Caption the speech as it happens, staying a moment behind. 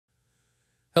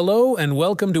Hello and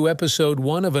welcome to episode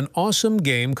 1 of an awesome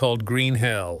game called Green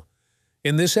Hell.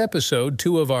 In this episode,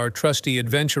 2 of our trusty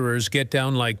adventurers get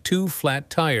down like 2 flat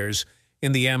tires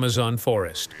in the Amazon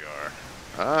forest.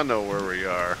 We are. I know where we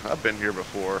are. I've been here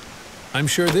before. I'm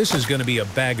sure this is going to be a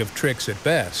bag of tricks at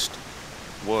best.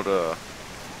 What you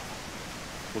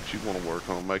want to work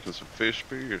on? Making some fish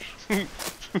spears?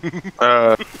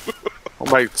 I'll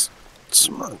make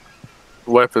some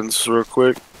weapons real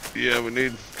quick. Yeah, we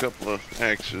need a couple of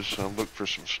axes. I'll look for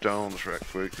some stones right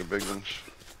quick, the big ones.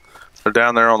 They're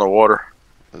down there on the water.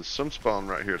 There's some spawn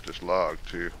right here at this log,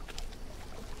 too.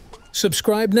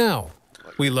 Subscribe now.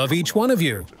 We love each one of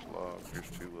you. This log. Here's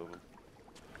 2 of them.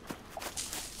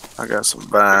 I got some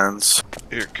vines.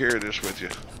 Here, carry this with you.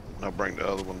 I'll bring the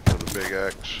other one for the big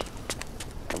axe.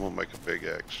 I'm gonna make a big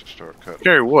axe to start cutting.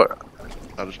 Carry what?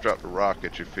 I just dropped a rock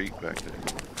at your feet back there.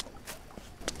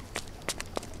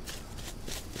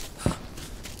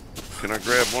 Can I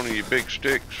grab one of your big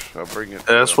sticks? I'll bring it.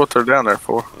 That's what they're down there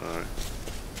for. Alright.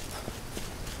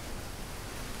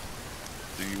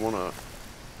 Do you want a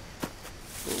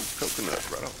little coconut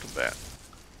right off the bat?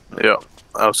 Yeah.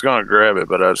 I was gonna grab it,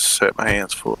 but I just had my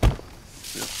hands full. Yeah.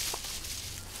 Just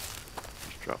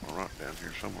drop my rock down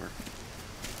here somewhere.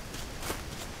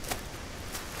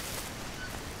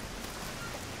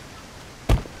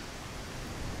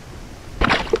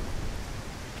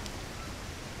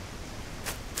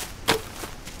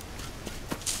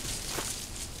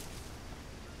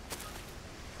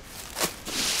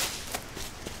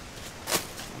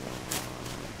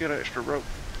 Get extra rope.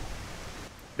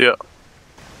 Yeah.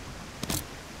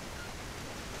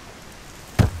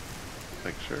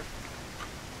 Thanks, sir.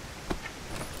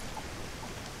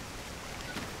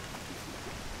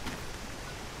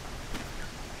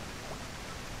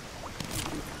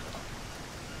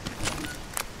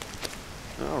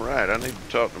 All right, I need to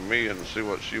talk to Mia and see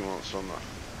what she wants on the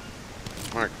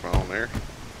microphone there.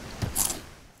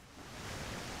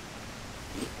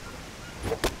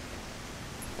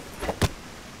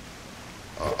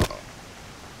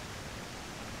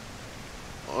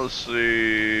 Let's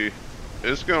see.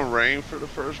 It's gonna rain for the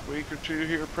first week or 2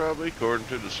 here, probably, according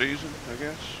to the season, I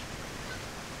guess.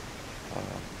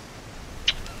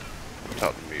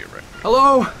 Talk to Mia right now.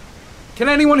 Hello? Can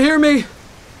anyone hear me?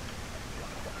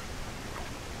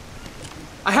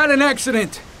 I had an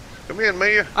accident. Come in,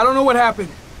 Mia. I don't know what happened.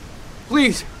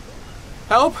 Please,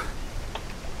 help?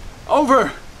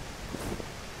 Over.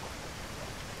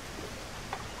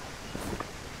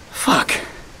 Fuck.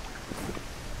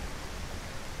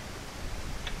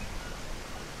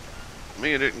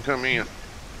 Mia didn't come in.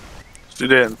 She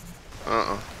didn't.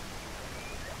 Well,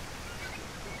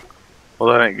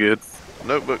 that ain't good.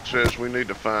 Notebook says we need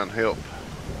to find help.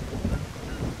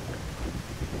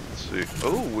 Let's see.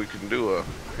 Oh, we can do a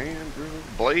hand drill,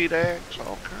 blade axe,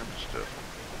 all kinds of stuff.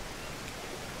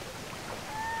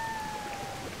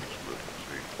 Let's look and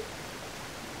see.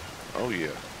 Oh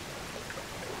yeah.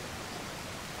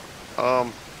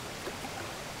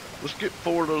 Let's get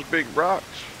 4 of those big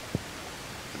rocks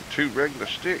and 2 regular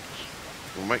sticks.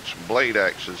 We'll make some blade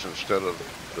axes instead of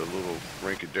the little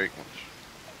rinky-dink ones.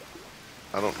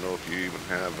 I don't know if you even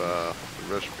have the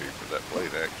recipe for that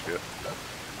blade axe yet.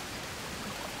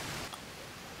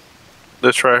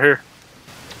 This right here.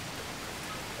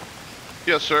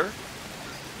 Yes, sir.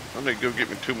 I need to go get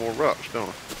me 2 more rocks,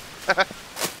 don't I?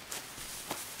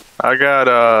 I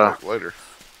got Later.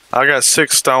 I got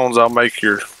 6 stones. I'll make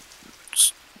your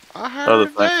I other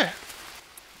heard thing. that.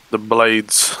 The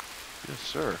blades. Yes,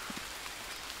 sir.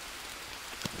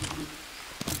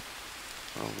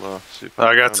 I'll see if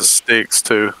I got find the a- sticks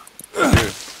too.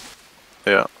 Here.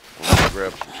 Yeah. I'll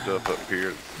grab some stuff up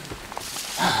here.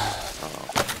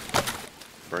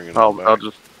 Bring it on back. I'll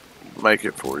just make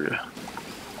it for you.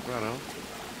 Right on.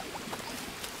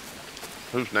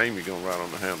 Whose name you gonna write on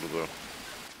the handle though?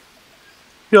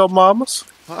 Yo, mamas.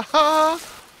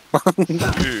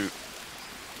 Dude.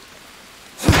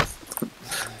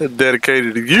 That's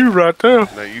dedicated to you right there.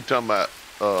 Now you talking about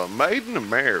maiden or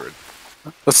married?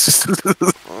 Oh,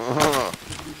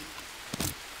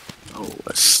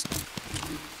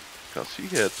 Cause she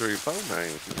had 3 or 4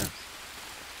 names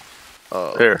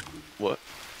now. here. What?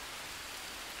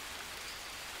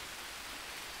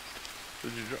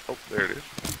 Did you drop? Oh, there it is.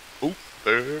 Oh,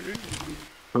 there it is.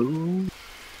 Ooh.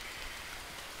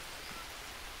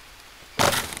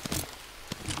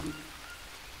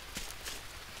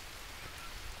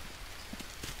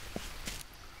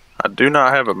 I do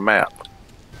not have a map.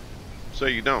 So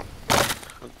you don't?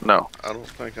 No. I don't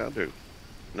think I do.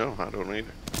 No, I don't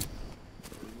either. I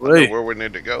Wait. know where we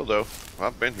need to go, though.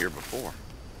 I've been here before.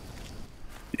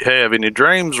 You have any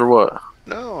dreams or what?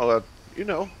 No, You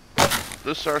know,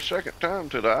 this is our second time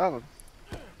to the island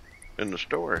in the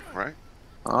story, right?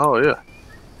 Oh yeah.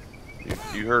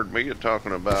 You heard me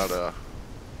talking about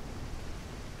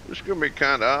it's gonna be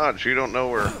kind of odd. She don't know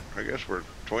we're, I guess we're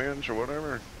twins or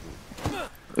whatever.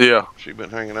 Yeah. She's been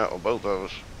hanging out with both of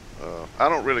us. I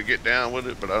don't really get down with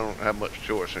it, but I don't have much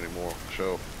choice anymore,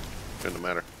 so it doesn't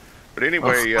matter. But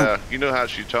anyway, you know how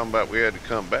she's talking about we had to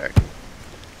come back.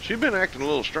 She's been acting a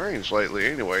little strange lately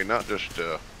anyway, not just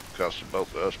because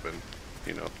both of us been,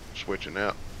 you know, switching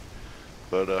out.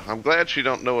 But I'm glad she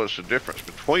don't know us the difference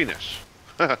between us.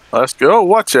 Let's go.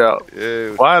 Watch out.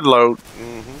 Yeah. Wide load.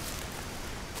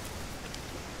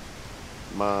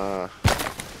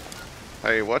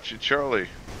 Hey, watch it, Charlie.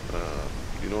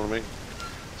 You know what I mean?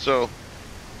 So,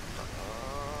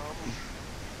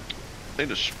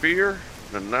 need a spear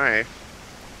and a knife.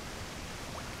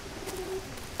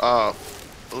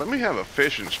 Let me have a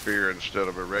fishing spear instead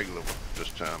of a regular one this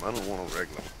time. I don't want a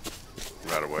regular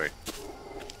one right away.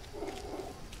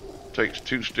 Takes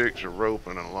 2 sticks of rope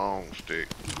and a long stick.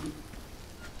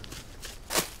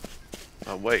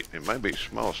 Oh wait, it may be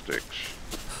small sticks.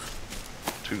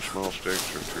 2 small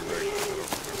sticks or 2 regular. I don't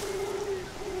remember.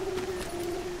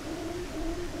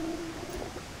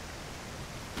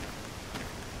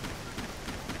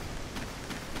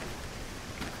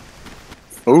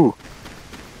 Ooh.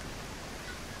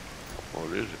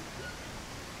 What is it?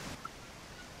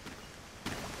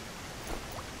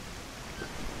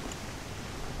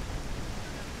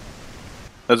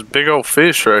 That's a big old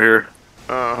fish right here.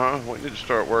 Uh-huh. We need to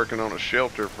start working on a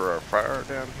shelter for our fire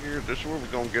down here. This is where we're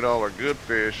going to get all our good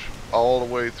fish all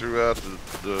the way throughout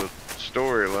the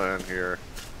storyline here,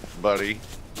 buddy.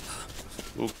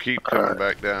 We'll keep coming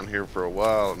back down here for a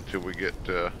while until we get,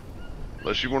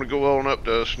 unless you want to go on up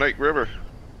to Snake River.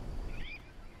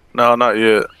 No, not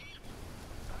yet.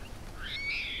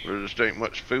 There just ain't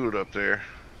much food up there.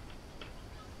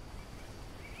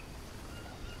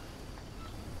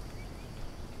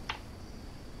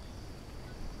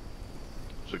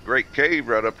 It's a great cave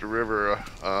right up the river,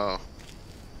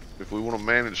 if we want to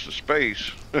manage the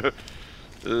space.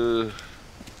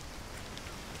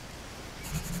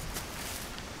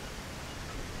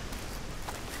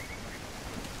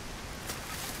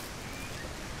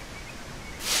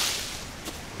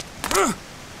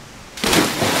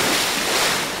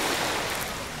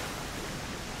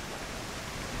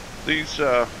 These,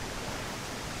 can't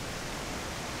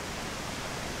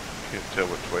tell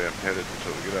which way I'm headed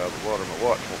until we get out of the water. My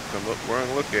watch won't come up where I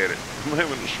can look at it. I'm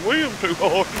having to swim too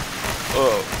hard.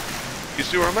 You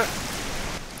see where I'm at?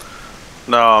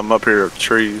 No, I'm up here at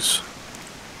trees.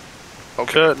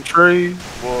 Okay. Cutting trees.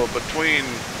 Well, between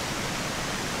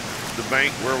the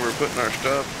bank where we're putting our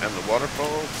stuff and the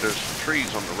waterfall, there's trees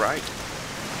on the right.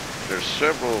 There's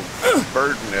several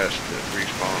bird nests that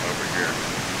respawn over here.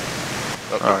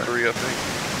 Up to 3, I think.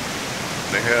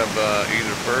 They have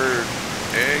either bird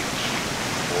eggs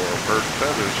or bird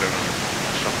feathers in them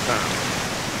sometimes.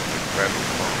 Feather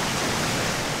spawns.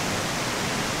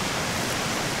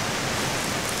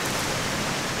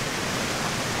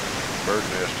 Bird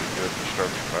nest is good to start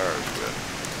your fires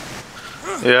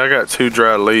with. Yeah, I got 2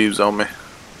 dry leaves on me.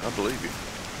 I believe you.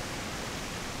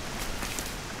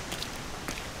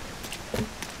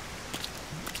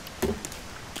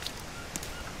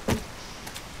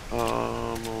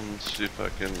 I'm gonna see if I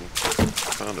can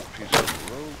find a piece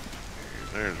of rope.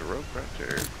 There's a rope right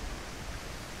there. See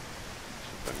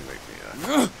if I can make me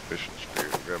a fishing spear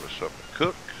and grab us something to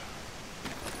cook.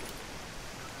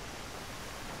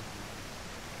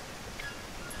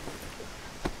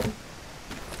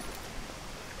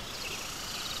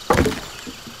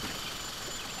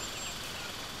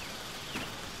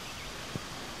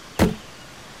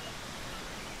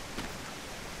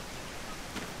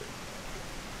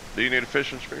 Do you need a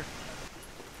fishing spear?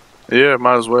 Yeah,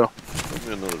 might as well. Give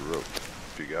me another rope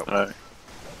if you got one. All right.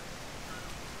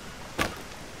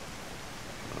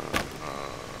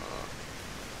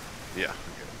 Yeah, I got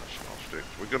my small sticks.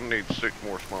 We're gonna need 6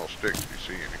 more small sticks if you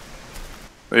see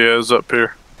any. Yeah, it's up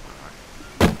here.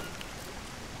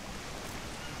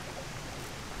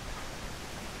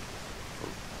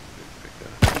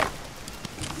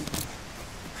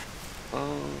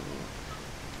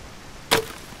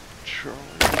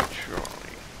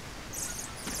 Charlie.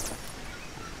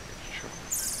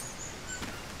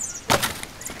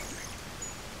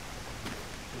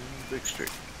 Big stick.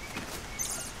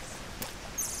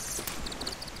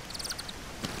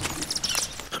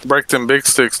 Break them big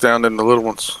sticks down into little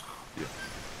ones. Yeah.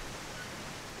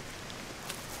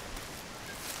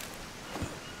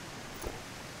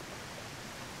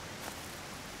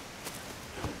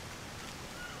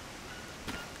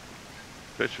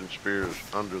 fishing spears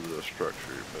under the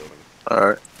structure you're building.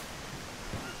 Alright.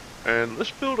 And let's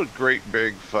build a great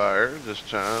big fire this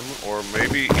time, or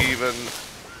maybe even,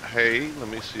 hey, let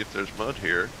me see if there's mud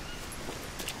here.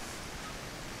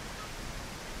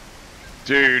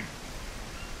 Dude,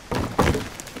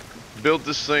 build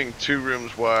this thing 2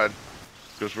 rooms wide,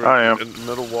 because we're in the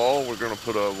middle wall. We're gonna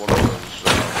put one of those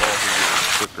wall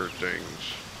heater cooker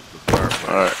things, the fireplace.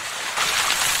 All right.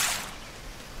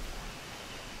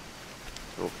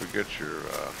 Don't forget your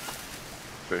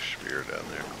fish spear down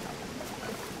there.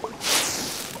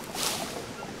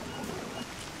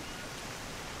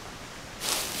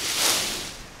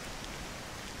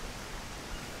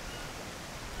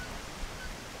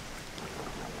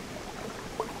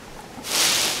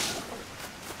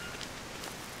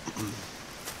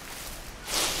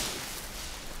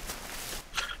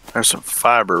 There's some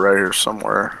fiber right here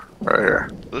somewhere. Right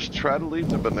here. Let's try to leave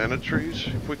the banana trees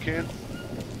if we can.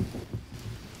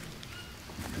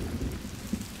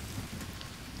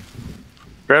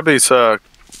 Grab these, well,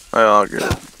 I'll get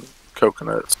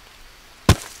coconuts.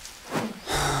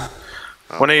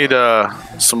 We need,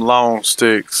 some long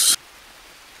sticks.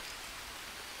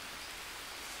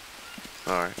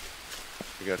 Alright.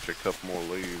 We got you a couple more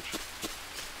leaves.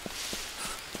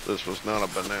 This was not a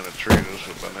banana tree, this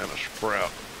was a banana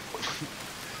sprout.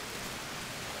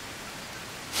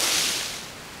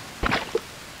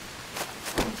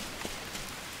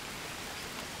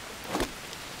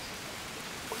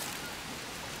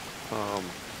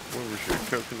 Where was your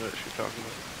coconuts you're talking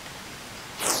about?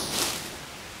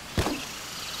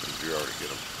 Did you already get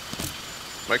them?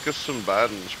 Make us some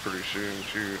Bidens pretty soon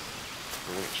too,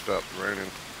 when it stops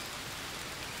raining.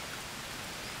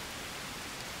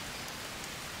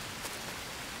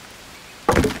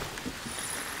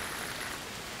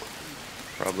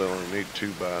 Probably only need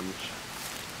 2 Bidens.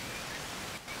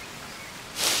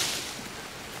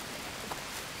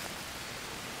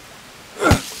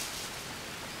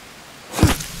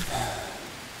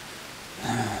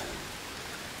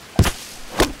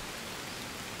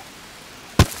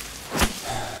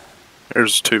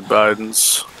 There's 2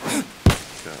 Bidens.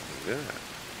 Yeah.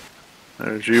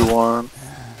 There's you one.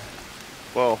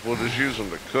 Well, we'll just use them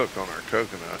to cook on our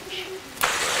coconuts.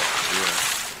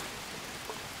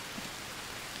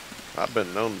 Yeah. I've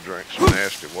been known to drink some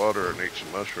nasty water and eat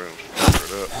some mushrooms to cover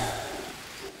it up.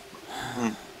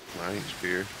 I ain't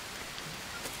scared.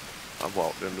 I've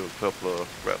walked into a couple of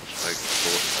rattlesnakes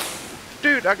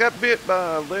before. Dude, I got bit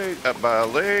by a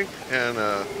leg, and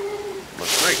my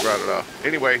snake rotted off.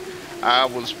 Anyway, I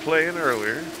was playing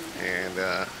earlier and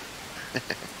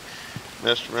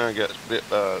messed around, got bit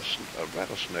by a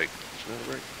rattlesnake.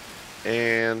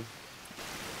 And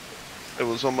it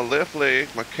was on my left leg,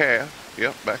 my calf.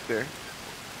 Yep, back there.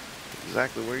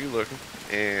 Exactly where you're looking.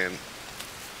 And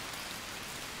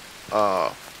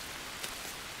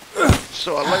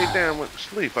so I laid down, went to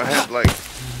sleep. I had like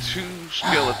 2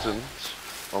 skeletons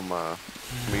on my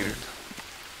meter.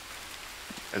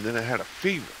 And then I had a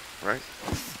fever, right?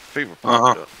 Fever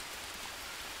popped up.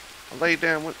 I laid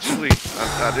down, went to sleep.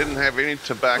 I didn't have any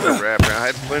tobacco wrapping. I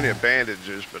had plenty of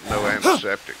bandages, but no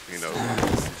antiseptic, you know,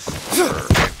 or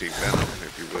anti-venom,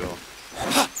 if you will,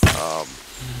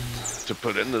 to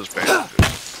put in those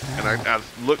bandages. And I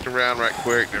looked around right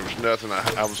quick. There was nothing.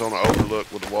 I was on an overlook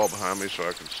with a wall behind me, so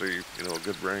I could see, you know, a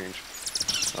good range.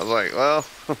 I was like, well,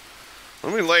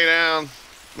 let me lay down.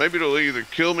 Maybe it'll either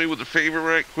kill me with the fever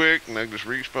right quick, and I can just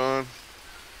respawn.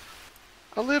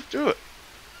 I lived through it.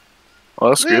 Well,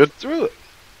 that's good. Through it.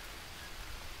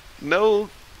 No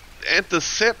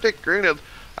antiseptic or anything.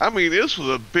 I mean, this was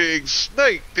a big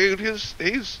snake, dude.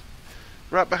 He's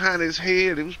right behind his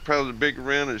head. It was probably big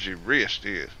around as your wrist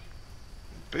is.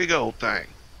 Big old thing.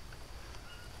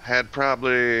 Had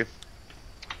probably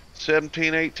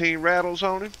 17, 18 rattles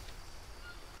on him.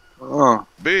 Oh.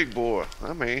 Big boy.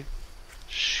 I mean,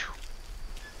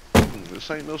 this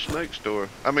ain't no snake store.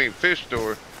 I mean, fish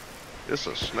store. It's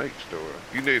a snake store.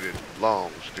 You needed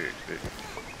long sticks, didn't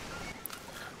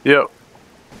you? Yep.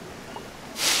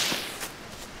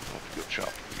 I'll have to go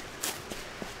chop.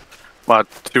 My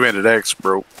 2-handed axe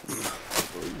broke.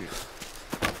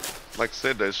 Like I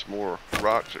said, there's some more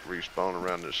rocks that respawn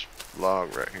around this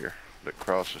log right here that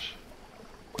crosses.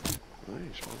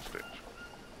 Hey, small sticks.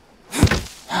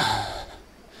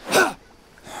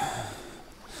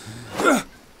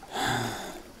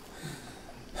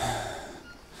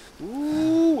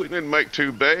 Ooh, we didn't make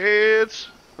 2 beds.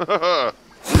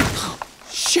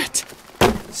 Shit!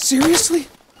 Seriously?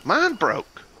 Mine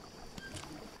broke.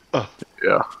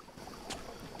 Yeah.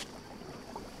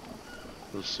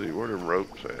 Let's see, where the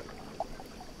ropes at?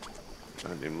 I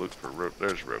didn't even look for a rope.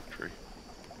 There's a rope tree.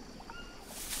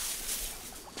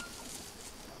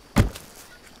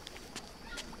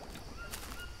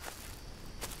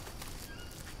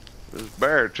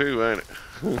 bare too, ain't it?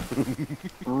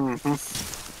 Mm-hmm.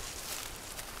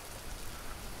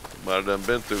 Might have done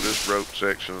been through this rope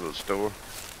section of the store.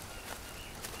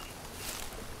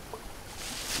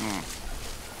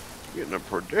 You're getting a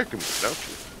predicament, don't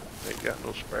you? Ain't got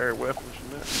no spare weapons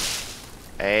and that.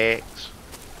 Axe.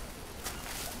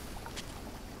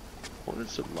 What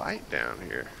is the light down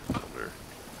here? I wonder.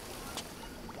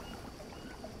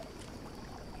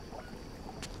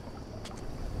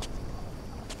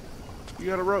 You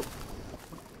got a rope?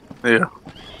 Yeah.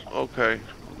 Okay,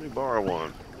 let me borrow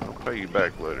one. I'll pay you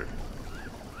back later.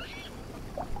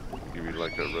 Give you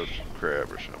like a roasted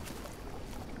crab or something.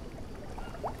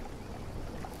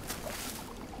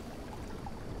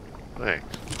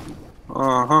 Thanks.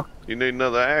 Uh-huh. You need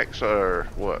another axe or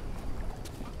what?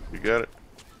 You got it?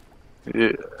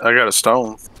 Yeah, I got a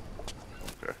stone.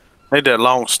 Okay. Need that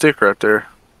long stick right there.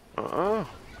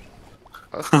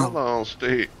 That's my long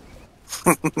stick.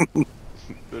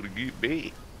 Better get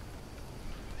big.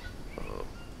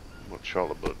 What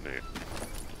Charlotte button there?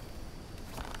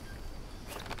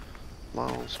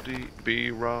 Long stick,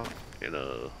 B-rock, and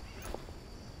a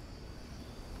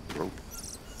rope.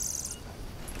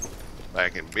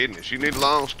 Back in business. You need a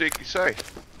long stick, you say?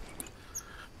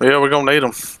 Yeah, we're gonna need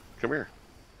them. Come here.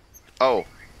 Oh.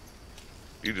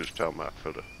 You just talking about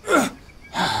for the...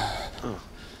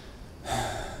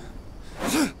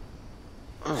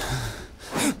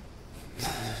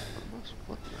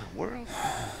 What in the world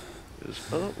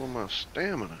is up with my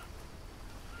stamina?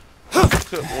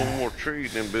 Cut one more tree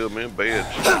and then build me a bed.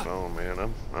 Oh man,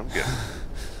 I'm getting...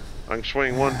 I can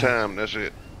swing one time, that's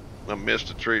it. I missed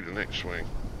a tree the next swing.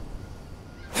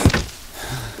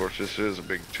 Of course, this is a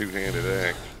big two-handed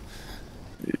axe.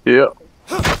 Yep.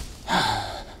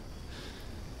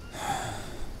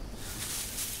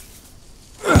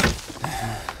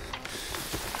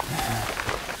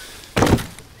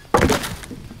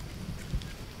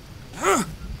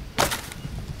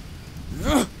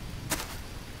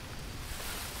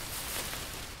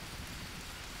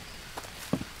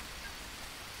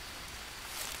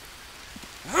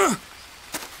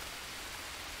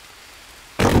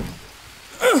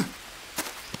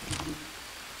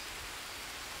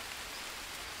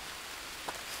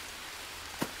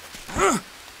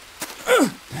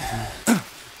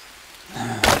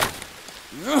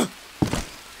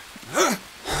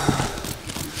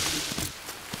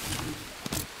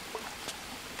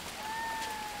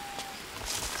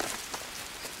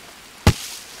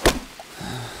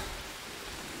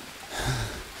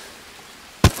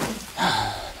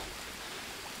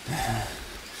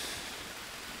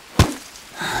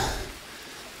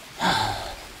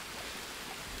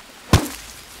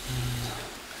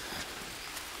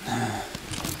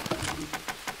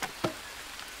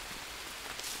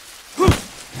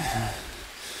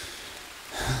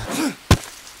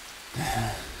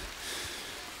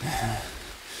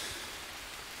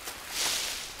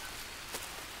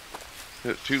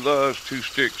 There's 2 logs, 2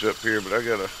 sticks up here, but I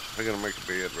gotta make a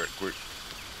bed right quick.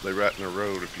 They right in the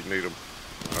road if you need them.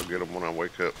 I'll get them when I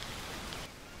wake up.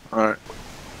 All right.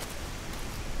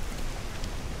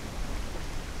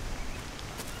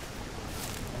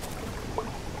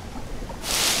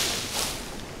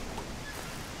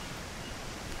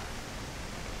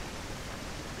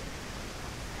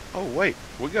 Oh wait,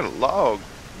 we got a log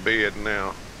bed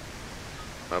now,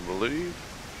 I believe.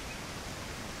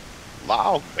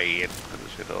 Log bed. I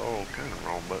just hit all kind of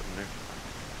wrong button there.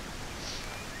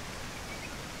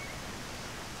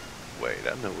 Wait,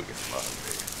 I know we got a log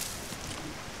bed.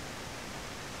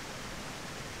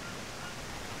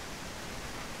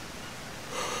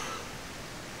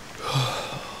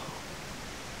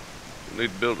 We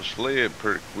need to build a sled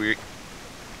pretty quick.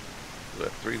 We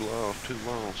got 3 logs, 2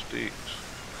 long sticks,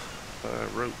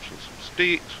 5 ropes, and some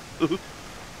sticks.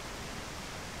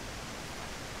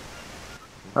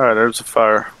 All right, there's a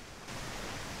fire.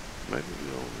 Maybe we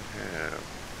only have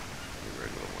a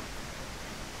regular one.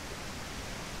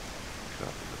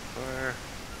 Copy the fire.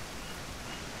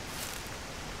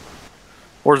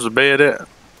 Where's the bed at?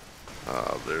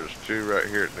 There's 2 right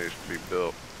here that needs to be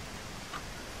built.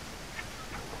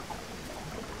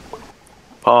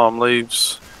 Palm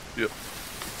leaves. Yep.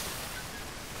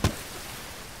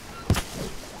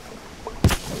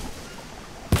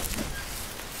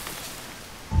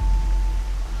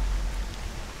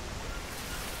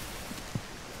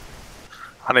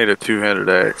 I need a 2-handed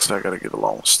axe. I gotta get a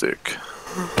long stick.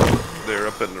 They're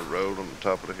up in the road on the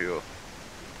top of the hill.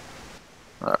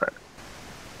 All right.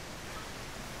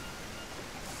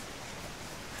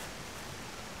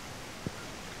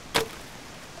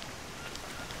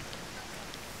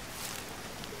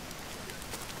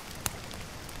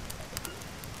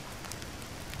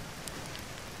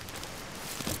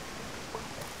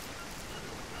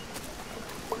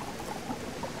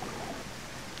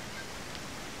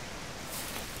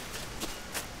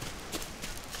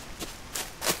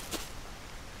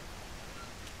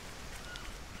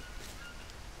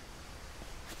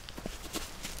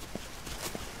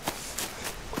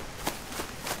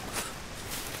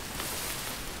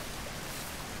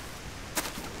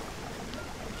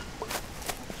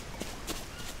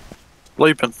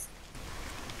 Sleeping.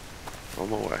 On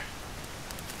my way.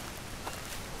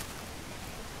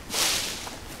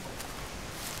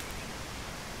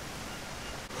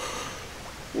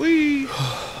 Wee. God,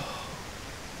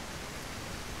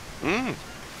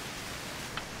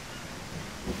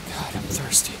 I'm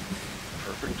thirsty.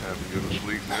 Perfect time to go to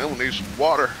sleep. Now we need some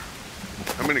water.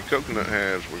 How many coconut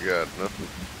halves we got? Nothing.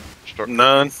 Start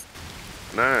None.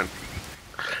 9.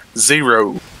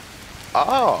 0.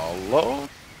 Oh, Lord.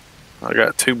 I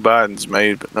got 2 Bidens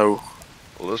made, but no.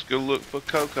 Well, let's go look for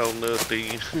cocoa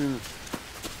nutty.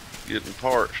 Getting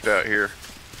parched out here.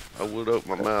 I would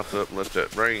open my mouth up and let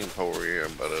that rain pour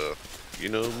in, but you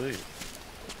know me.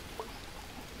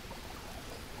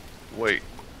 Wait,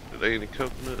 are there any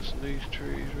coconuts in these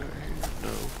trees right here?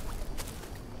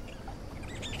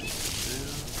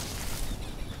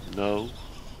 No. No.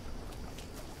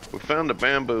 We found the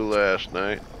bamboo last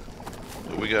night,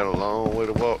 but we got a long way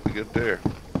to walk to get there.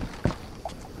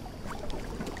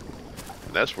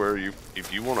 And that's where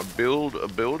if you want to build a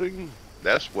building,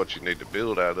 that's what you need to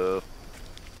build out of.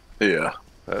 Yeah.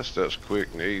 That's quick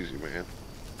and easy, man.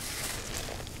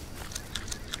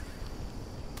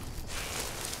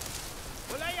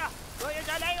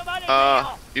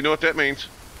 You know what that means?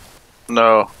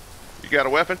 No. You got a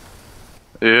weapon?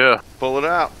 Yeah. Pull it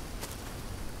out.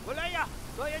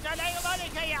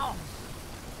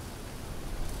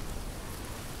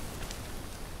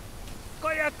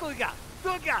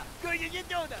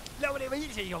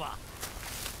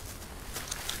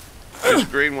 This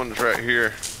green one's right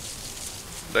here.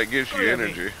 That gives you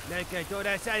energy.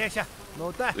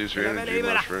 These are energy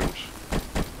mushrooms.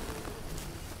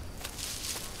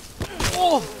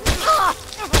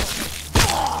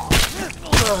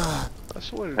 That's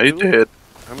the way to He do it. did.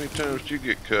 How many times did you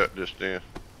get cut just then?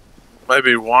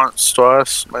 Maybe once,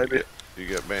 twice, maybe. You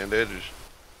got bandages?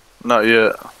 Not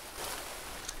yet.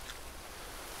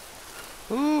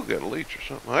 Ooh, got a leech or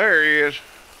something. There he is.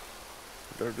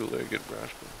 Dirty-legged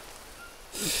rascal.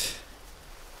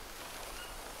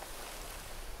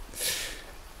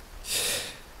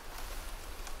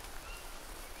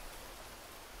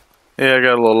 Yeah, I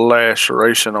got a little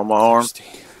laceration on my arm.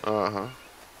 Uh-huh.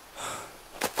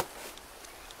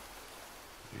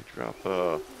 You drop,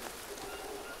 well,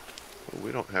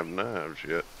 we don't have knives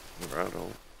yet. Or I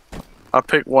don't. I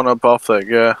picked one up off that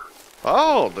guy.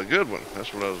 Oh, the good one.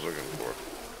 That's what I was looking for.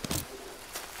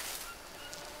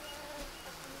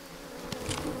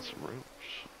 Some ropes.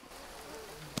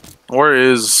 Where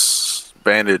is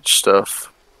bandage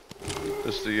stuff?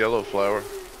 It's the yellow flower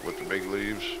with the big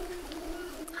leaves.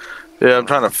 Yeah, I'm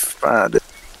trying to find it.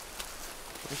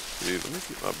 Let's see. Let me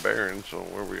get my bearings on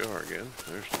where we are again.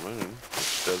 There's the moon.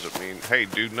 Which doesn't mean, hey,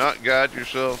 do not guide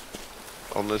yourself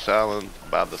on this island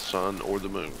by the sun or the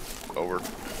moon. Over.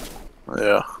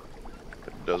 Yeah.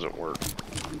 It doesn't work.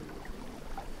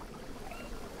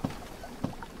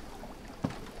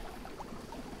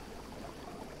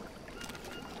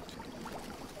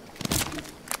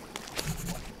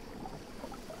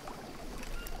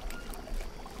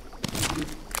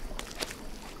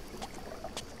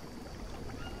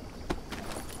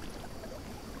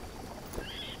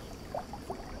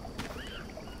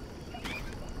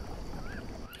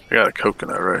 I got a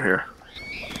coconut right here.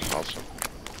 Awesome.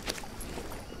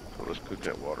 So let's cook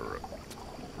that water up.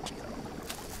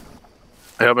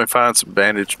 Help me find some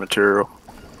bandage material.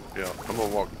 Yeah, I'm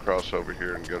gonna walk across over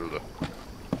here and go to the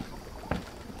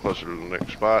closer to the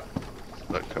next spot.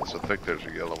 Because I think there's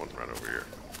a yellow one right over here.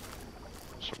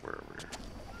 Somewhere over here.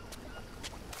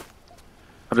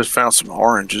 I just found some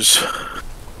oranges.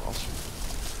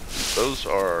 Awesome. Those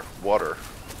are water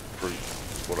fruit,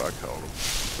 what I call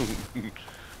them.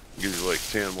 Gives you like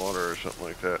 10 water or something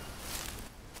like that.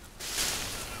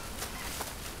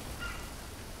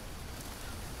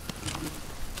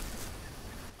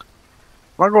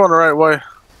 Am I going the right way?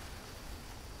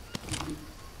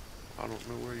 I don't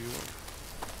know where you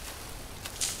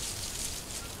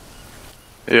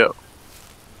are. Yep.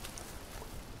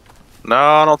 No,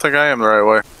 I don't think I am the right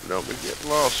way. Don't be getting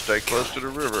lost. Stay close to the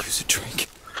river. Use a drink.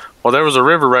 Well, there was a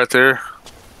river right there.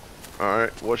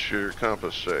 Alright, what's your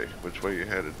compass say? Which way you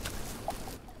headed?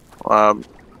 I'm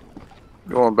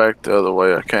going back the other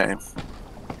way I came.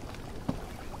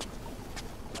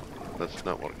 That's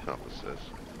not what a compass says.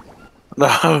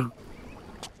 No.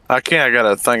 I can't. I got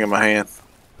a thing in my hand.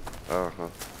 Uh-huh.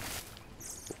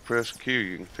 Press Q,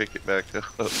 you can pick it back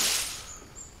up.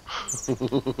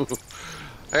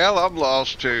 Hell, I'm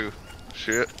lost too.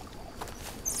 Shit.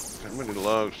 How many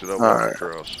logs did I walk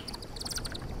across?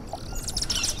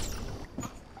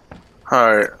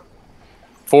 Alright.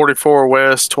 44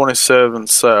 west, 27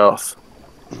 south.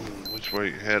 Which way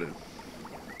you headed?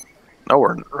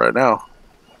 Nowhere right now.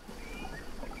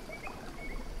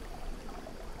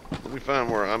 Let me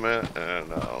find where I'm at,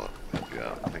 and I'll help you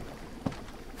out. I think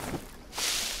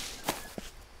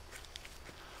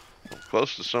I'm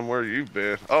close to somewhere you've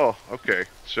been. Oh, okay.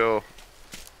 So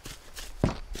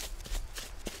the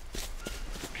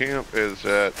camp is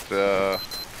at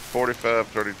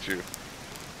 4532.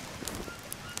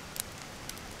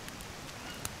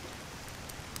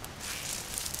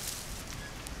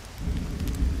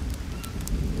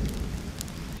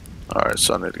 All right,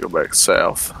 so I need to go back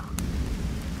south.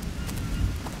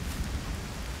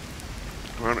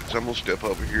 Chronixx, I'm gonna step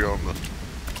over here on the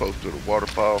close to the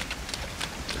waterfall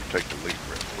and take the lead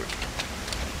real quick.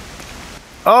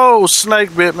 Oh,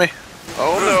 snake bit me.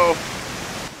 Oh no!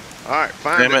 All right,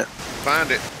 find Damn it. it. Find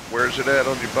it. Where's it at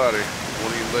on your body?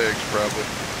 One of your legs, probably.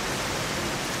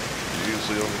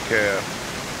 Usually on the calf.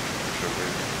 For some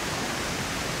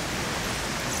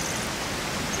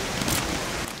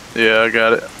reason. Yeah, I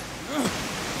got it.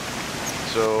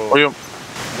 So, William.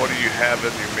 what do you have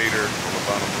in your meter on the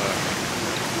bottom left?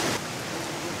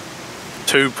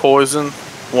 2 poison,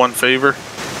 1 fever.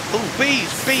 Oh, bees!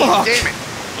 Bees! Fuck. Damn it!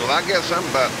 Well, I guess I'm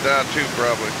about to die too,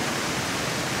 probably.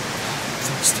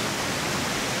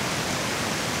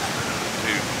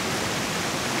 Dude.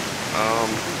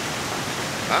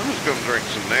 I'm just gonna drink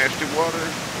some nasty water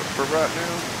for right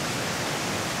now.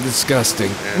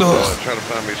 Disgusting. And try to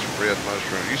find me some red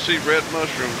mushrooms. You see red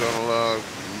mushrooms on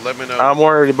let me know. I'm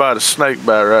worried about a snake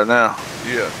bite right now.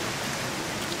 Yeah.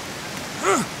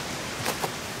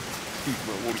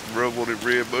 Rub one of them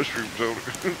red mushrooms on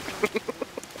it.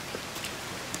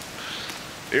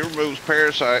 It removes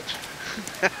parasites.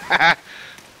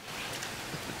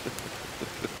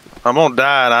 I'm gonna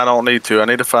die and I don't need to. I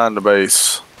need to find the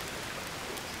base.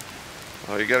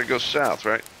 Oh, you gotta go south,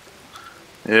 right?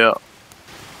 Yeah.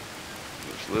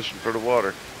 Just listen for the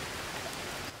water.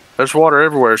 There's water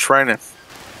everywhere. It's raining.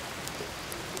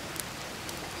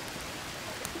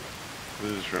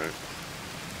 This is right.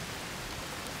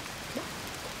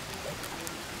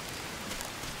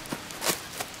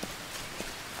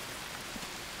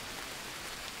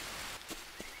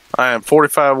 I am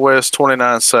 45 west,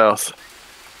 29 south.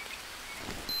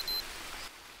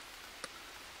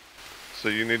 So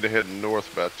you need to head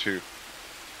north about 2.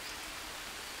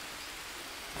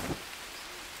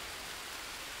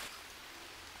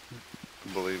 I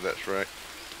believe that's right.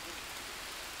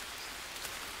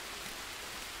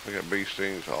 I got bee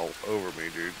stings all over me,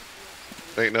 dude.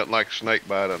 Ain't nothing like snake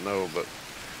bite, I know, but...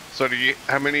 So do you...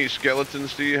 How many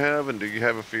skeletons do you have, and do you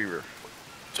have a fever?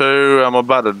 2, I'm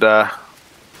about to die.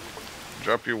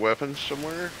 Drop your weapons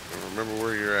somewhere, or remember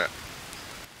where you're at.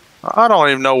 I don't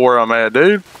even know where I'm at,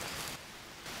 dude.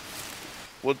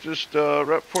 Well, just right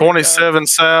before 27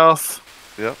 south.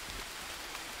 Yep.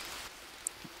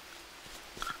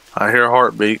 I hear a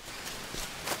heartbeat.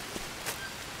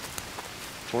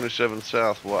 27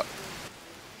 south, what?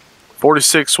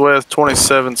 46 west,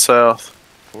 27 south.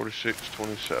 46,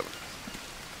 27.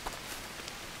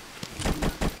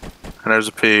 And there's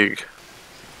a pig.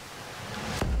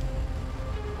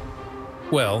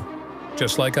 Well,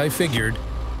 just like I figured,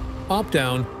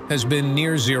 oppdown has been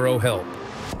near zero help.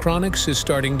 Chronixx is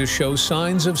starting to show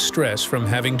signs of stress from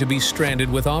having to be stranded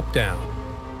with oppdown.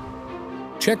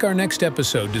 Check our next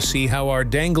episode to see how our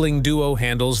dangling duo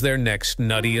handles their next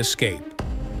nutty escape.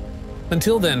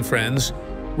 Until then, friends,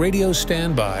 radio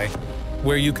standby,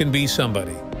 where you can be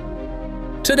somebody.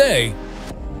 Today,